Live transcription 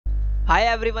Hi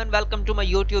everyone, welcome to my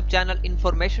YouTube channel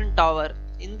Information Tower.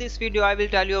 In this video I will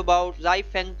tell you about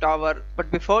Zifeng Tower, but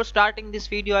before starting this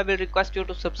video I will request you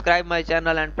to subscribe my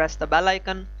channel and press the bell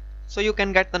icon so you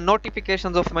can get the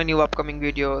notifications of my new upcoming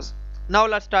videos. Now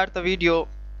let's start the video.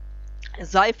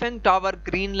 Zifeng Tower,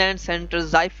 Greenland Center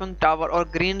Zifeng Tower or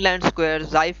Greenland Square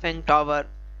Zifeng Tower,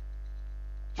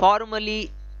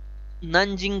 formerly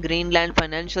Nanjing Greenland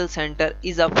Financial Center,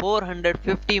 is a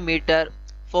 450-meter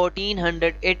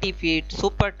 1480 feet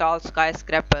super tall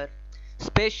skyscraper,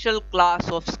 special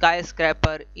class of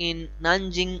skyscraper in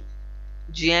Nanjing,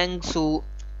 Jiangsu.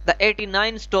 The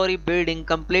 89-story building,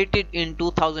 completed in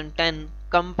 2010,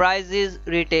 comprises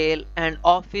retail and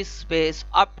office space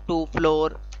up to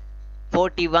floor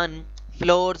 41.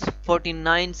 Floors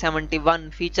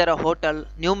 49-71 feature a hotel,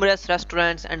 numerous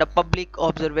restaurants and a public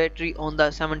observatory on the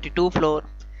 72th floor.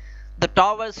 The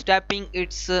tower, stepping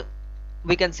its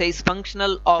we can say is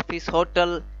functional office,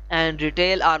 hotel and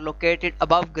retail, are located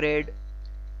above grade,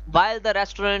 while the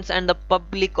restaurants and the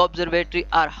public observatory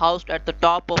are housed at the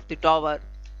top of the tower.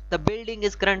 The building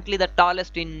is currently the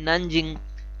tallest in Nanjing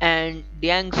and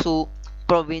Jiangsu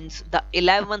province, the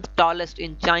 11th tallest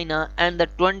in China and the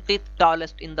 20th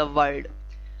tallest in the world.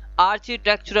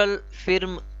 Architectural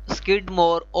firm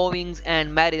Skidmore, Owings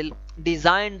and Merrill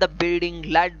designed the building,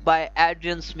 led by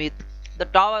Adrian Smith. The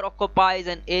tower occupies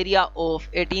an area of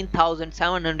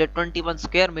 18,721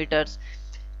 square meters.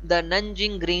 The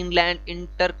Nanjing Greenland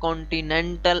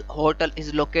Intercontinental Hotel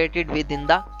is located within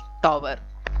the tower.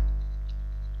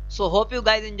 So hope you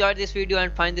guys enjoyed this video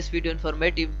and find this video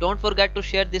informative. Don't forget to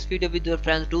share this video with your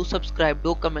friends. Do subscribe,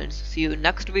 do comments. See you in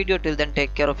next video. Till then,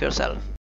 take care of yourself.